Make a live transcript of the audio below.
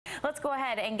Let's go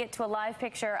ahead and get to a live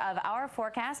picture of our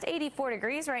forecast. 84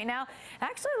 degrees right now.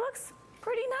 Actually looks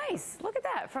pretty nice. Look at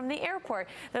that from the airport.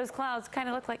 Those clouds kind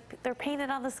of look like they're painted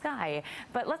on the sky.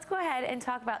 But let's go ahead and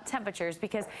talk about temperatures,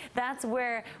 because that's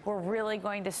where we're really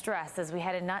going to stress as we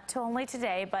head in, not to only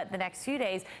today, but the next few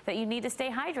days, that you need to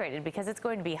stay hydrated, because it's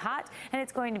going to be hot and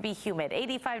it's going to be humid.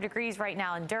 85 degrees right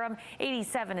now in Durham,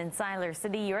 87 in Siler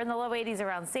City. You're in the low 80s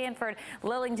around Sanford,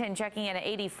 Lillington checking in at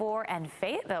 84, and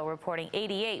Fayetteville reporting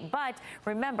 88. But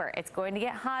remember, it's going to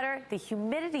get hotter. The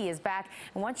humidity is back,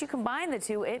 and once you combine the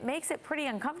two, it makes it pretty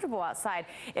uncomfortable outside.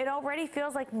 It already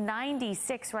feels like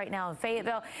 96 right now in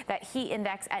Fayetteville. That heat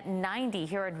index at 90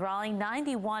 here in Raleigh,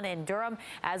 91 in Durham.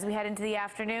 As we head into the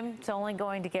afternoon, it's only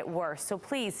going to get worse. So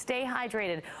please stay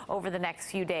hydrated over the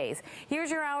next few days. Here's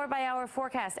your hour-by-hour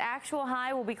forecast. Actual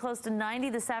high will be close to 90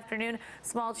 this afternoon.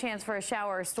 Small chance for a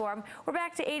shower or storm. We're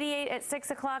back to 88 at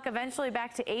 6 o'clock, eventually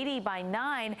back to 80 by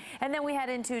 9. And then we head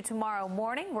into tomorrow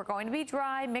morning. We're going to be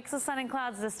dry, mix of sun and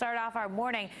clouds to start off our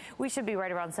morning. We should be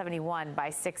right around 71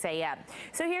 by 6 a.m.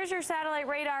 So here's your satellite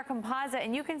radar composite,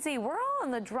 and you can see we're all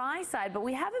on the dry side, but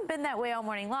we haven't been that way all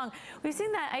morning long. We've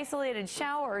seen that isolated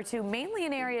shower or two, mainly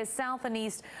in areas south and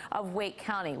east of Wake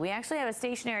County. We actually have a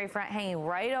stationary front hanging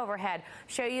right overhead.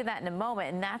 Show you that in a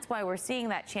moment, and that's why we're seeing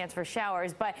that chance for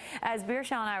showers. But as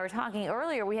Beershaw and I were talking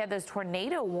earlier, we had those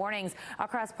tornado warnings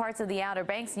across parts of the Outer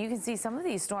Banks, and you can see some of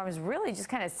these storms really just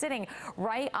kind of sitting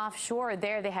right offshore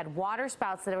there. They had water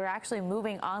spouts that were actually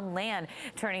moving on land,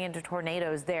 turning into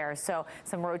tornadoes there. So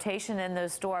some rotation in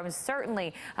those storms,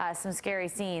 certainly some scary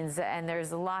scenes, and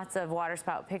there's lots of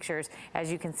waterspout pictures, as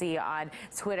you can see on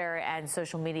Twitter and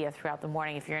social media throughout the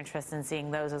morning. If you're interested in seeing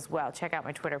those as well, check out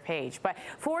my Twitter page. But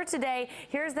for today,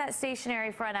 here's that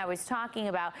stationary front I was talking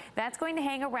about. That's going to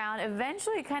hang around,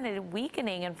 eventually kind of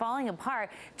weakening and falling apart.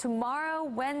 Tomorrow,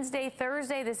 Wednesday,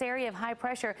 Thursday, this area of high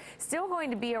pressure still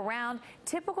going to be around.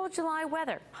 Typical July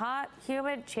weather, hot,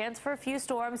 humid, chance for a few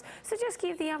storms, so just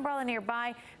keep the umbrella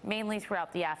nearby, mainly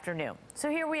throughout the afternoon. So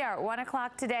here we are at 1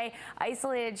 o'clock today,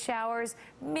 isolated showers,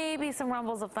 maybe some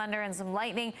rumbles of thunder and some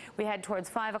lightning. We head towards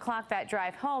 5 o'clock, that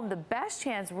drive home. The best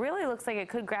chance really looks like it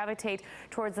could gravitate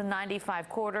towards the 95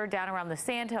 corridor down around the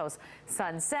Santos.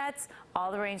 Sun sets,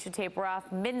 all the rain should taper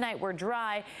off. Midnight we're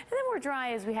dry, and then we're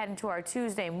dry as we head into our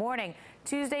Tuesday morning.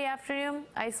 Tuesday afternoon,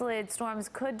 isolated storms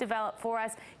could develop for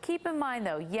us. Keep in mind,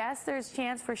 though, yes, there's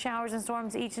chance for showers and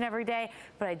storms each and every day,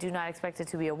 but I do not expect it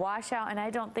to be a washout, and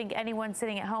I don't think anyone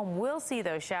sitting at home will see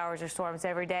those showers or storms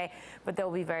every day, but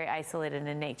they'll be very isolated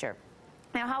in nature.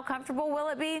 Now, how comfortable will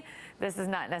it be? This is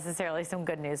not necessarily some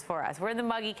good news for us. We're in the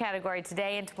muggy category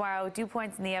today and tomorrow. Dew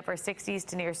points in the upper 60s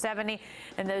to near 70,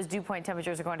 and those dew point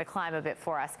temperatures are going to climb a bit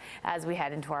for us as we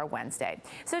head into our Wednesday.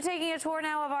 So taking a tour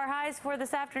now of our highs for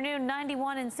this afternoon,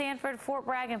 91 in Sanford, Fort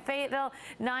Bragg, and Fayetteville,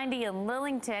 90 in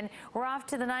Lillington. We're off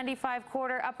to the 95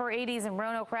 quarter, upper 80s in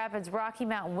Roanoke Rapids, Rocky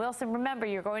Mount, Wilson. Remember,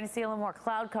 you're going to see a little more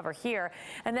cloud cover here.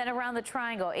 And then around the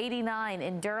Triangle, 89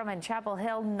 in Durham and Chapel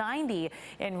Hill, 90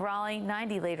 in Raleigh, 90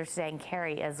 later today in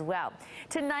Cary as well.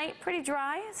 Tonight, pretty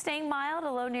dry, staying mild,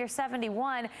 a low near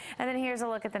 71. And then here's a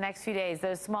look at the next few days.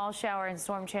 Those small shower and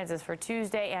storm chances for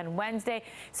Tuesday and Wednesday.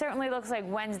 Certainly looks like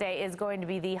Wednesday is going to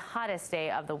be the hottest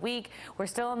day of the week. We're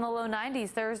still in the low 90s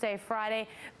Thursday, Friday.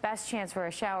 Best chance for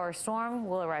a shower or storm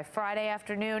will arrive Friday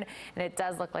afternoon. And it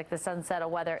does look like the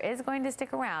sunsettle weather is going to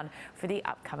stick around for the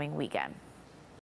upcoming weekend.